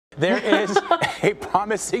There is a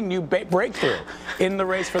promising new breakthrough in the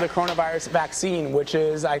race for the coronavirus vaccine, which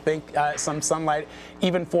is, I think, some sunlight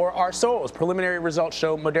even for our souls. Preliminary results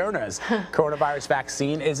show Moderna's coronavirus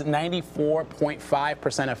vaccine is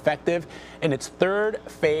 94.5% effective in its third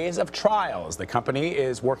phase of trials. The company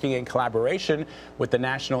is working in collaboration with the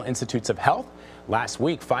National Institutes of Health. Last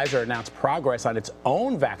week, Pfizer announced progress on its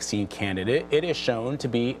own vaccine candidate. It is shown to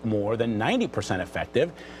be more than 90%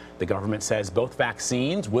 effective. The government says both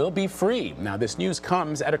vaccines will be free. Now, this news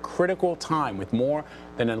comes at a critical time with more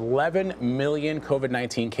than 11 million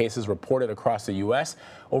COVID-19 cases reported across the U.S.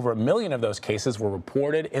 Over 1 million of those cases were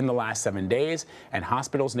reported in the last 7 days, and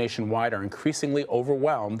hospitals nationwide are increasingly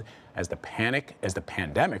overwhelmed as the pandemic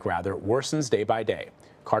worsens day by day.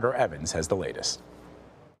 Carter Evans has the latest.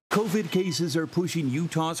 COVID cases are pushing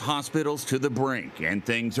Utah's hospitals to the brink, and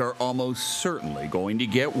things are almost certainly going to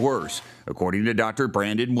get worse, according to Dr.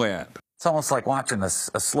 Brandon Webb. It's almost like watching a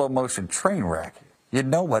slow-motion train wreck. You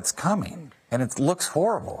know what's coming, and it looks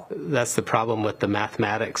horrible. That's the problem with the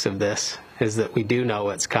mathematics of this, is that we do know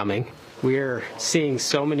what's coming. We're seeing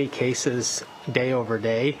so many cases day over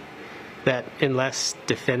day that unless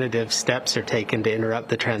definitive steps are taken to interrupt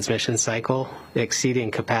the transmission cycle,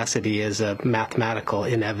 exceeding capacity is a mathematical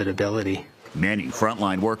inevitability. Many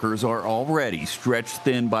frontline workers are already stretched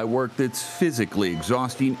thin by work that's physically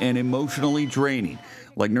exhausting and emotionally draining,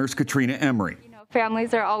 like nurse Katrina Emery.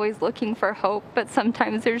 Families are always looking for hope, but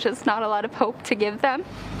sometimes there's just not a lot of hope to give them.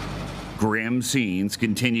 Grim scenes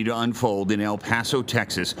continue to unfold in El Paso,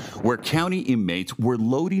 Texas, where county inmates were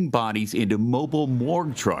loading bodies into mobile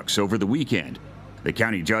morgue trucks over the weekend. The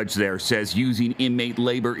county judge there says using inmate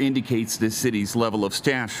labor indicates the city's level of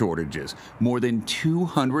staff shortages. More than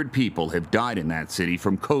 200 people have died in that city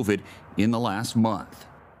from COVID in the last month.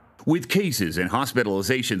 With cases and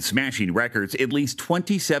hospitalizations smashing records, at least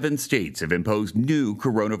 27 states have imposed new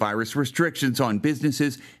coronavirus restrictions on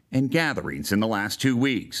businesses and gatherings in the last 2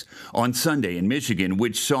 weeks. On Sunday in Michigan,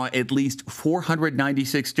 which saw at least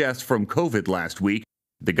 496 deaths from COVID last week,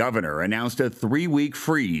 the governor announced a 3-week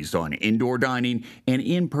freeze on indoor dining and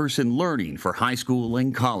in-person learning for high school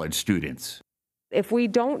and college students. If we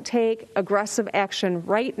don't take aggressive action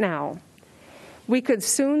right now, we could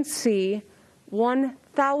soon see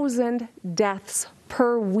 1,000 deaths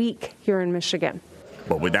per week here in Michigan.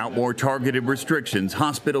 But without more targeted restrictions,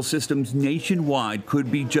 hospital systems nationwide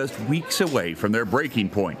could be just weeks away from their breaking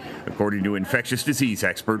point, according to infectious disease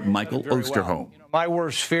expert Michael Osterholm. My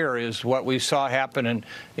worst fear is what we saw happen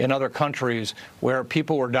in other countries where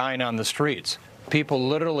people were dying on the streets. People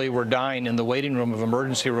literally were dying in the waiting room of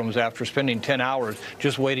emergency rooms after spending 10 hours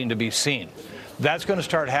just waiting to be seen. That's going to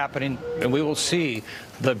start happening, and we will see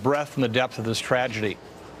the breadth and the depth of this tragedy.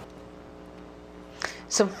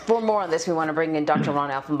 So for more on this, we want to bring in Dr. Ron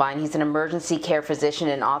Elfenbein. He's an emergency care physician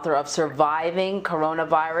and author of Surviving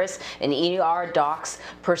Coronavirus, an ER Doc's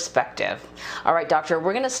Perspective. All right, doctor,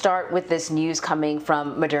 we're going to start with this news coming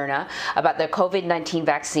from Moderna about the COVID-19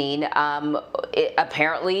 vaccine.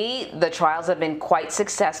 Apparently, the trials have been quite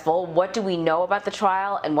successful. What do we know about the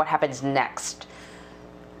trial, and what happens next?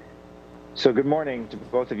 So good morning to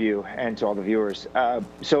both of you and to all the viewers.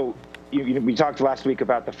 We talked last week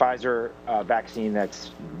about the Pfizer vaccine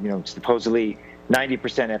that's, supposedly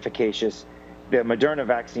 90% efficacious. The Moderna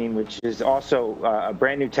vaccine, which is also a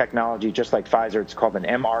brand new technology, just like Pfizer, it's called an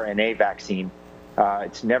mRNA vaccine.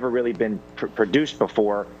 It's never really been produced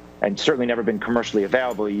before, and certainly never been commercially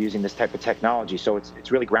available using this type of technology. So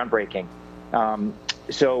it's really groundbreaking.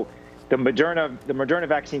 So the Moderna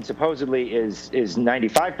vaccine supposedly is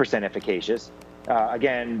 95% efficacious.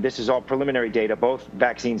 Again, this is all preliminary data. Both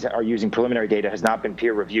vaccines are using preliminary data, has not been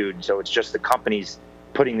peer reviewed. So it's just the companies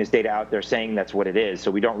putting this data out there saying that's what it is.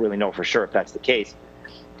 So we don't really know for sure if that's the case.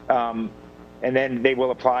 And then they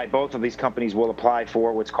will apply, both of these companies will apply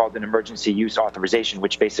for what's called an emergency use authorization,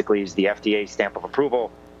 which basically is the FDA stamp of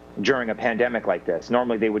approval during a pandemic like this.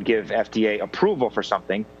 Normally they would give FDA approval for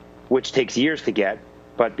something, which takes years to get.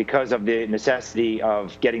 But because of the necessity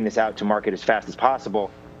of getting this out to market as fast as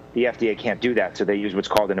possible, the FDA can't do that, so they use what's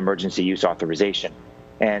called an emergency use authorization.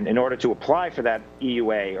 And in order to apply for that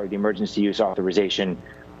EUA, or the emergency use authorization,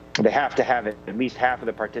 they have to have at least half of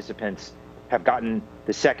the participants have gotten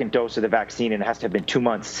the second dose of the vaccine, and it has to have been 2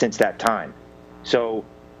 months since that time. So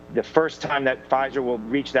the first time that Pfizer will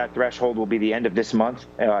reach that threshold will be the end of this month,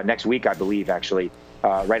 next week, I believe, actually,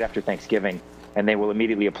 right after Thanksgiving. And they will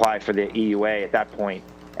immediately apply for the EUA at that point.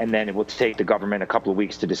 And then it will take the government a couple of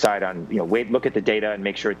weeks to decide on, look at the data and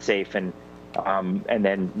make sure it's safe. And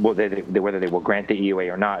then whether they will grant the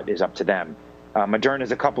EUA or not is up to them. Moderna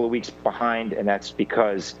is a couple of weeks behind, and that's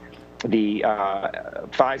because the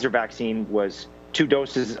Pfizer vaccine was 2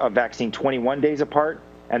 doses of vaccine 21 days apart,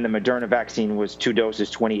 and the Moderna vaccine was 2 doses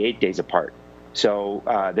 28 days apart. So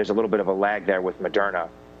there's a little bit of a lag there with Moderna,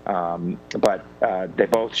 but they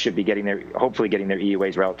both should be hopefully getting their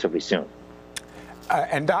EUAs relatively soon.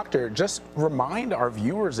 And doctor, just remind our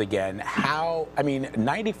viewers again how,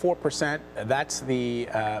 94%, that's the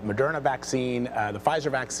Moderna vaccine, the Pfizer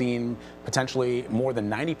vaccine, potentially more than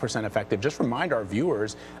 90% effective. Just remind our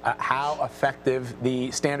viewers how effective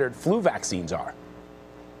the standard flu vaccines are.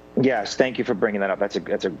 Yes, thank you for bringing that up. That's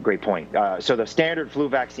a great point. So the standard flu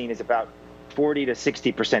vaccine is about 40 to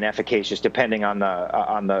 60% efficacious, depending on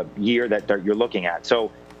the year that you're looking at.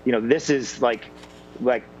 So, this is like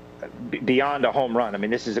beyond a home run.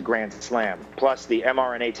 This is a grand slam. Plus, the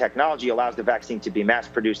mRNA technology allows the vaccine to be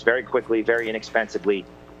mass-produced very quickly, very inexpensively,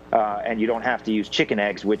 and you don't have to use chicken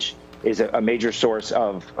eggs, which is a major source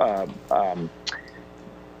of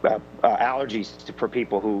allergies for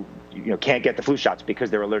people who can't get the flu shots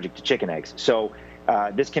because they're allergic to chicken eggs. So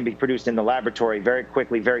this can be produced in the laboratory very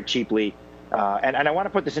quickly, very cheaply, and I want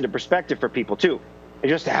to put this into perspective for people too.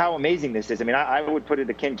 Just how amazing this is. I would put it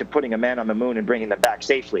akin to putting a man on the moon and bringing them back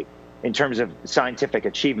safely in terms of scientific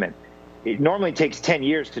achievement. It normally takes 10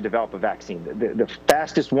 years to develop a vaccine. The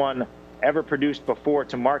fastest one ever produced before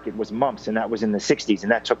to market was mumps, and that was in the 60s,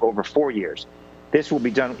 and that took over 4 years. This will be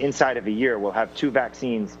done inside of a year. We'll have 2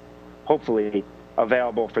 vaccines, hopefully,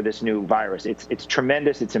 available for this new virus. It's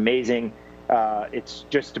tremendous. It's amazing. It's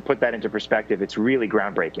just to put that into perspective, it's really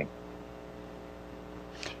groundbreaking.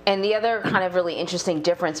 And the other kind of really interesting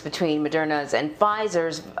difference between Moderna's and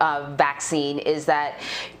Pfizer's vaccine is that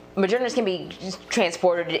Moderna's can be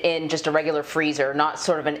transported in just a regular freezer, not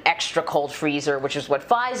sort of an extra cold freezer, which is what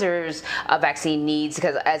Pfizer's vaccine needs,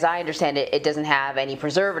 because as I understand it, it doesn't have any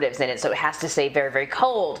preservatives in it, so it has to stay very, very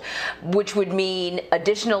cold, which would mean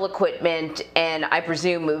additional equipment, and I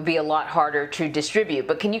presume it would be a lot harder to distribute.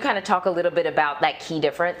 But can you kind of talk a little bit about that key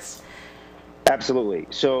difference? Absolutely.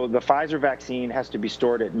 So the Pfizer vaccine has to be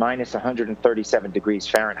stored at minus 137 degrees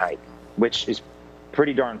Fahrenheit, which is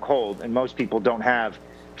pretty darn cold, and most people don't have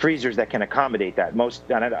freezers that can accommodate that.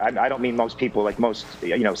 And I don't mean most people like most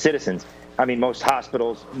citizens. I mean most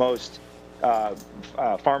hospitals, most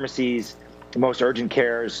pharmacies, most urgent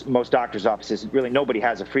cares, most doctors' offices. Really, nobody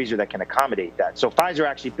has a freezer that can accommodate that. So Pfizer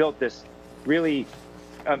actually built this really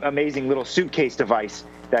amazing little suitcase device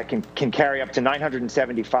that can carry up to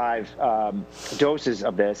 975 doses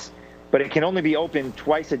of this, but it can only be opened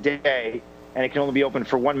twice a day, and it can only be opened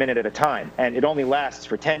for 1 minute at a time, and it only lasts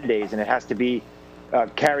for 10 days, and it has to be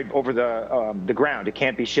carried over the ground. It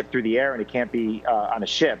can't be shipped through the air, and it can't be on a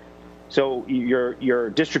ship. So your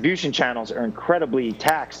distribution channels are incredibly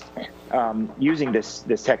taxed using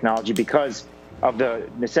this technology because of the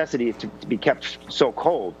necessity to be kept so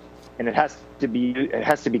cold, and it has to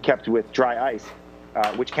be kept with dry ice,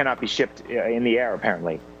 which cannot be shipped in the air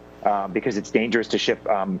apparently, because it's dangerous to ship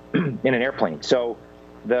in an airplane. So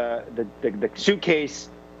the suitcase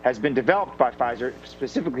has been developed by Pfizer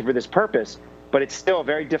specifically for this purpose, but it's still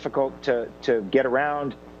very difficult to get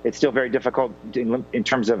around. It's still very difficult in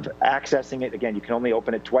terms of accessing it. Again, you can only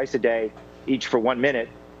open it twice a day, each for 1 minute.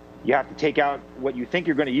 You have to take out what you think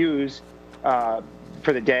you're going to use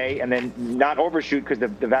for the day and then not overshoot because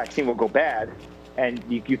the vaccine will go bad, and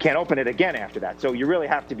you can't open it again after that. So you really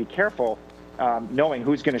have to be careful knowing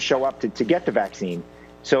who's going to show up to get the vaccine.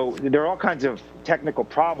 So there are all kinds of technical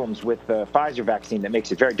problems with the Pfizer vaccine that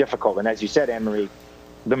makes it very difficult. And as you said, Anne-Marie,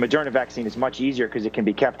 the Moderna vaccine is much easier because it can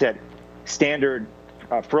be kept at standard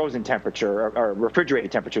frozen temperature or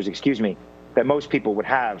refrigerated temperatures, that most people would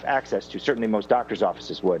have access to. Certainly most doctors'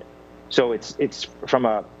 offices would. So it's from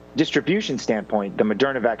a distribution standpoint, the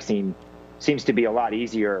Moderna vaccine seems to be a lot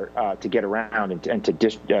easier to get around and to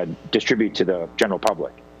distribute to the general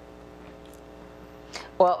public.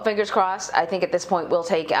 Well, fingers crossed. I think at this point we'll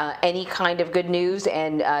take any kind of good news,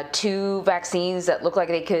 and 2 vaccines that look like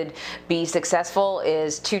they could be successful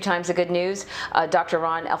is 2 times the good news. Dr.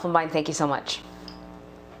 Ron Elfenbein, thank you so much.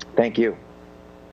 Thank you.